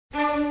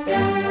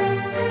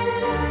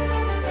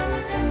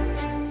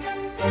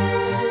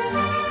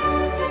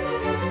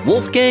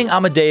Wolfgang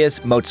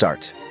Amadeus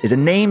Mozart is a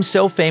name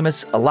so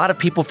famous, a lot of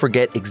people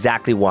forget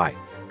exactly why.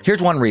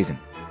 Here's one reason.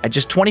 At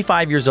just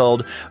 25 years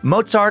old,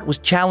 Mozart was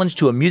challenged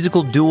to a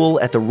musical duel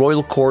at the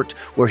royal court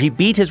where he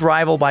beat his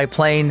rival by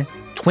playing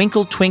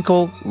Twinkle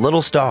Twinkle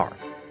Little Star,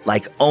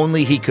 like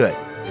only he could.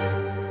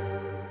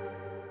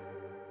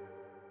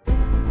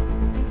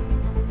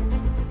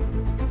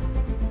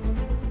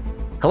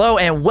 Hello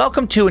and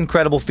welcome to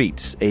Incredible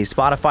Feats, a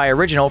Spotify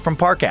original from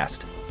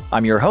Parcast.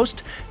 I'm your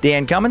host,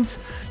 Dan Cummins.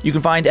 You can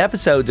find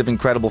episodes of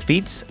Incredible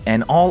Feats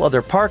and all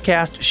other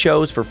Parcast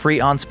shows for free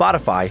on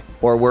Spotify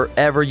or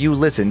wherever you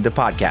listen to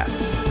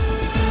podcasts.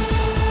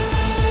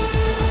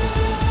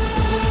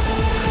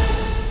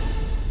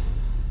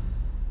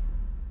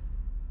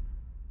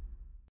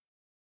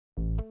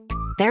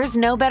 There's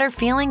no better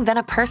feeling than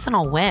a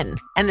personal win,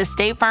 and the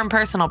State Farm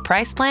Personal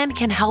Price Plan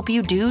can help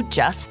you do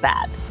just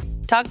that.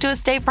 Talk to a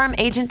State Farm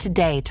agent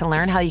today to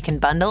learn how you can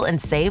bundle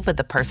and save with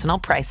the Personal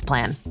Price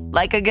Plan.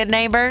 Like a good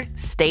neighbor,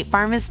 State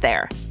Farm is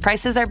there.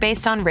 Prices are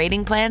based on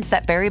rating plans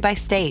that vary by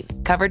state.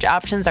 Coverage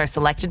options are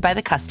selected by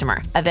the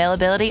customer.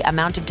 Availability,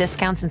 amount of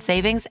discounts and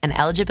savings, and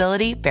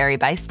eligibility vary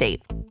by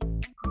state.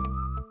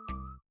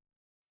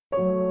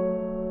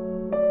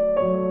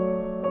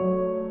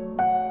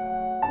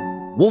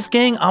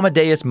 Wolfgang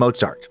Amadeus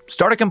Mozart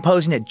started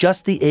composing at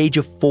just the age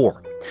of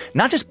 4.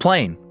 Not just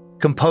playing,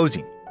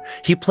 composing.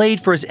 He played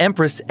for his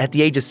empress at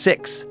the age of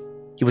 6.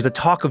 He was the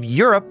talk of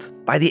Europe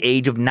by the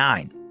age of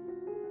 9.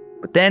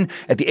 But then,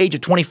 at the age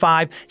of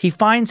 25, he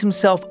finds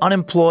himself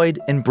unemployed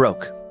and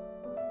broke.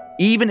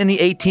 Even in the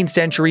 18th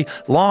century,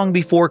 long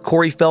before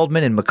Corey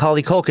Feldman and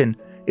Macaulay Culkin,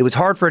 it was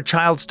hard for a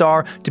child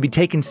star to be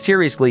taken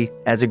seriously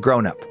as a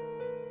grown-up.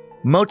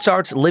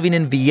 Mozart's living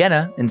in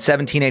Vienna in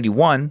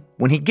 1781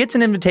 when he gets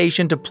an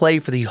invitation to play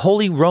for the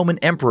Holy Roman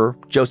Emperor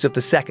Joseph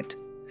II.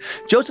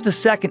 Joseph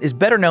II is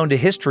better known to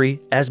history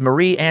as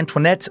Marie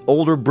Antoinette's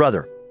older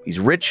brother. He's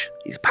rich,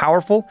 he's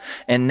powerful,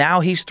 and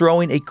now he's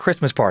throwing a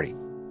Christmas party.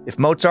 If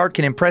Mozart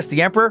can impress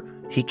the emperor,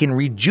 he can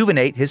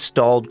rejuvenate his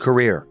stalled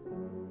career.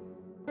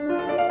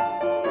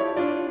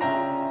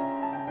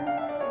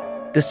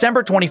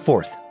 December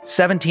 24th,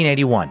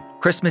 1781,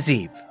 Christmas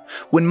Eve.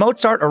 When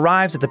Mozart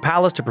arrives at the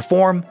palace to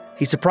perform,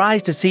 he's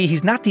surprised to see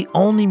he's not the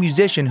only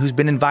musician who's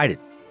been invited.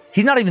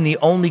 He's not even the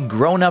only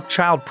grown-up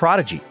child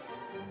prodigy.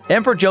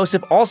 Emperor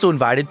Joseph also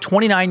invited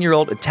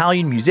 29-year-old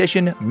Italian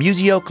musician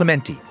Muzio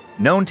Clementi,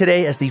 known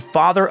today as the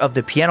father of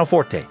the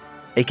pianoforte,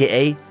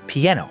 aka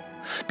piano,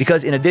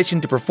 because in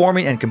addition to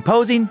performing and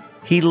composing,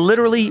 he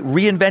literally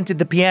reinvented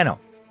the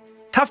piano.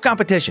 Tough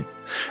competition,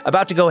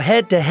 about to go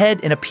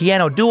head-to-head in a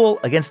piano duel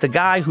against the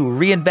guy who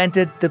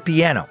reinvented the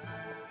piano.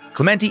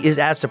 Clementi is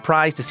as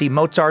surprised to see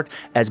Mozart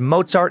as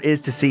Mozart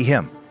is to see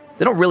him.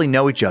 They don't really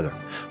know each other,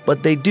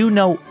 but they do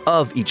know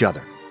of each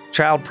other.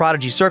 Child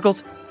prodigy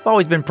circles have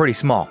always been pretty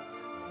small,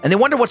 and they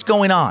wonder what's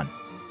going on.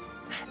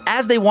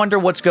 As they wonder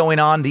what's going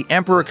on, the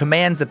emperor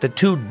commands that the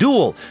two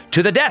duel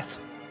to the death.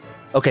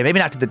 Okay, maybe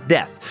not to the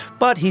death,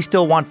 but he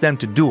still wants them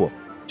to duel,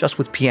 just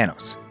with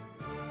pianos.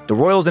 The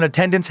royals in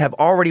attendance have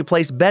already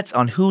placed bets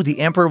on who the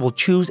emperor will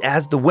choose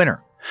as the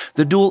winner.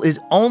 The duel is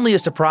only a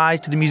surprise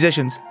to the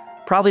musicians,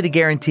 probably to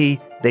guarantee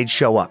they'd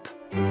show up.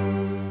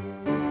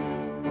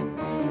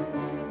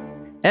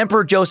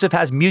 Emperor Joseph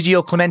has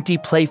Muzio Clementi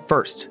play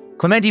first.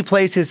 Clementi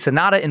plays his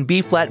Sonata in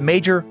B-flat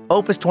major,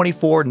 Opus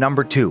 24,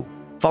 number 2,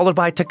 followed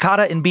by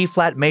Toccata in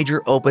B-flat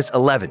major, Opus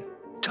 11.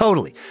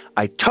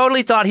 I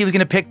totally thought he was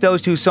going to pick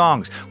those two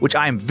songs, which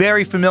I am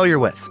very familiar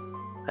with.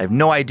 I have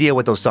no idea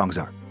what those songs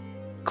are.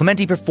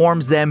 Clementi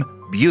performs them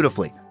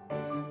beautifully.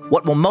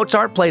 What will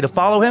Mozart play to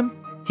follow him?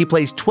 He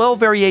plays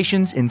 12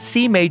 variations in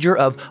C major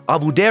of A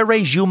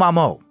Voudere Giù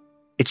Mamo.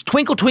 It's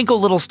Twinkle Twinkle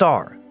Little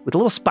Star, with a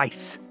little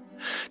spice.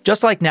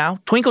 Just like now,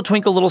 Twinkle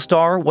Twinkle Little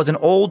Star was an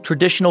old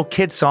traditional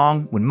kid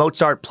song when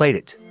Mozart played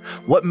it.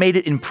 What made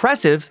it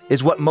impressive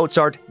is what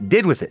Mozart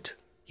did with it.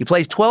 He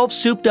plays 12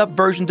 souped-up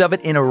versions of it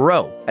in a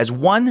row as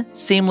one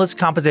seamless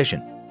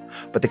composition.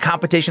 But the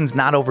competition's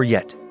not over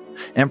yet.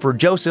 Emperor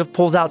Joseph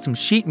pulls out some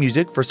sheet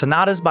music for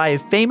sonatas by a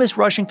famous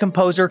Russian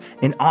composer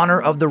in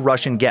honor of the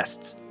Russian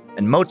guests.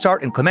 And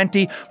Mozart and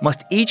Clementi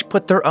must each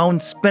put their own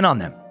spin on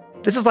them.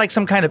 This is like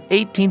some kind of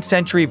 18th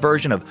century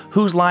version of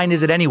Whose Line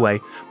Is It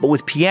Anyway, but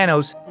with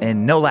pianos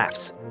and no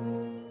laughs.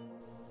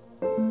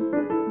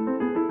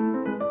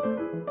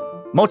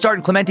 Mozart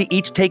and Clementi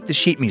each take the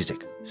sheet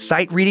music.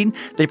 Sight reading,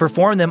 they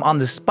perform them on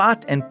the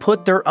spot and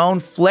put their own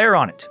flair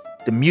on it.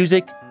 The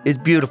music is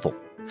beautiful.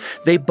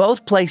 They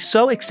both play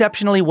so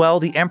exceptionally well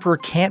the emperor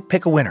can't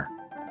pick a winner.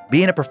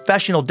 Being a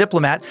professional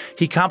diplomat,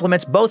 he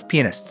compliments both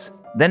pianists,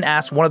 then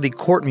asks one of the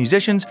court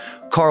musicians,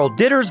 Karl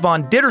Ditters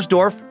von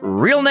Dittersdorf,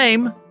 real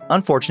name,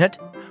 unfortunate,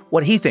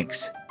 what he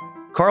thinks.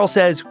 Karl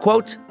says,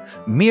 quote,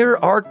 "Mere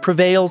art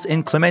prevails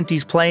in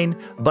Clementi's playing,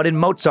 but in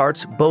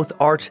Mozart's both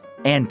art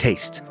and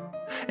taste."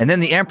 And then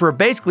the emperor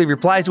basically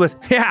replies with,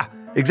 "Yeah,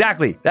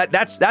 exactly.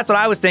 That's what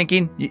I was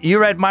thinking. You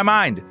read my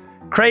mind.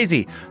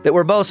 Crazy that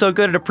we're both so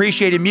good at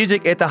appreciating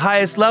music at the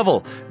highest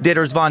level,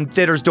 Ditters von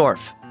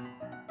Dittersdorf."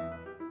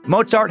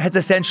 Mozart has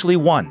essentially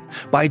won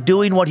by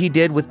doing what he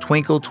did with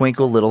Twinkle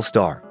Twinkle Little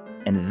Star.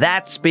 And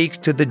that speaks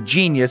to the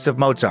genius of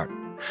Mozart.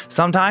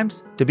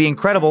 Sometimes, to be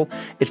incredible,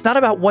 it's not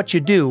about what you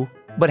do,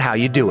 but how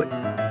you do it.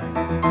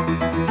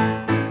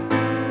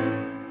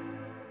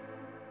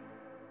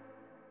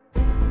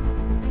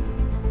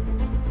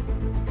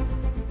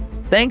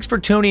 Thanks for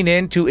tuning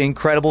in to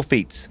Incredible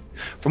Feats.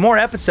 For more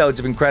episodes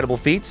of Incredible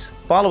Feats,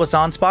 follow us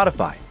on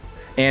Spotify.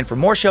 And for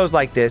more shows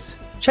like this,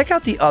 check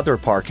out the other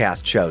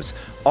Parcast shows,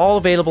 all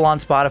available on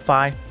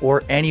Spotify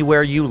or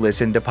anywhere you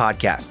listen to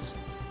podcasts.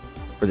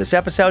 For this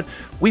episode,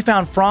 we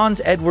found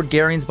Franz Edward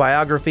Gehring's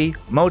biography,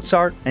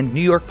 Mozart, and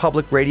New York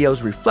Public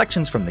Radio's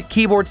Reflections from the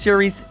Keyboard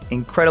series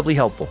incredibly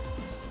helpful.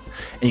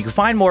 And you can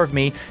find more of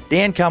me,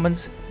 Dan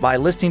Cummins, by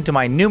listening to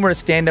my numerous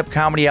stand-up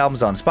comedy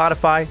albums on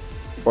Spotify,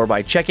 or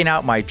by checking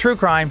out my true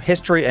crime,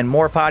 history, and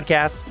more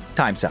podcast,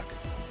 Timesuck,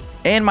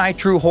 and my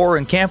true horror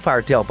and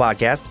campfire tale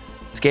podcast,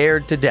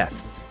 Scared to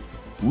Death.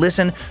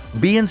 Listen,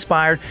 be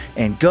inspired,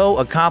 and go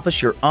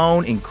accomplish your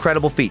own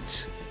incredible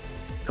feats.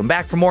 Come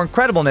back for more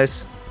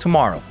incredibleness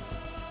tomorrow.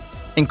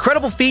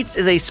 Incredible Feats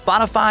is a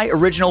Spotify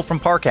original from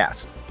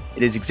Parcast.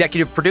 It is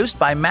executive produced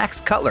by Max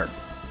Cutler.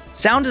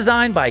 Sound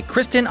design by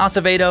Kristen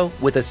Acevedo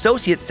with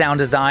associate sound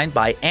design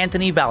by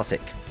Anthony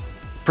Valsic.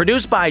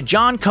 Produced by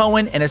John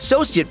Cohen and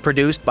associate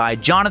produced by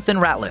Jonathan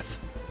Ratliff.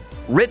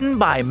 Written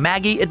by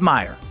Maggie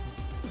Admire.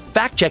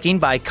 Fact-checking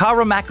by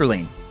Kara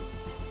Mackerline.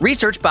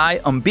 Research by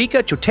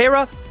Umbika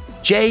Chotera,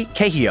 Jay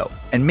Cahio,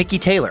 and Mickey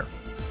Taylor.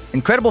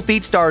 Incredible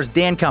Feat stars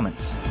Dan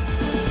Cummins.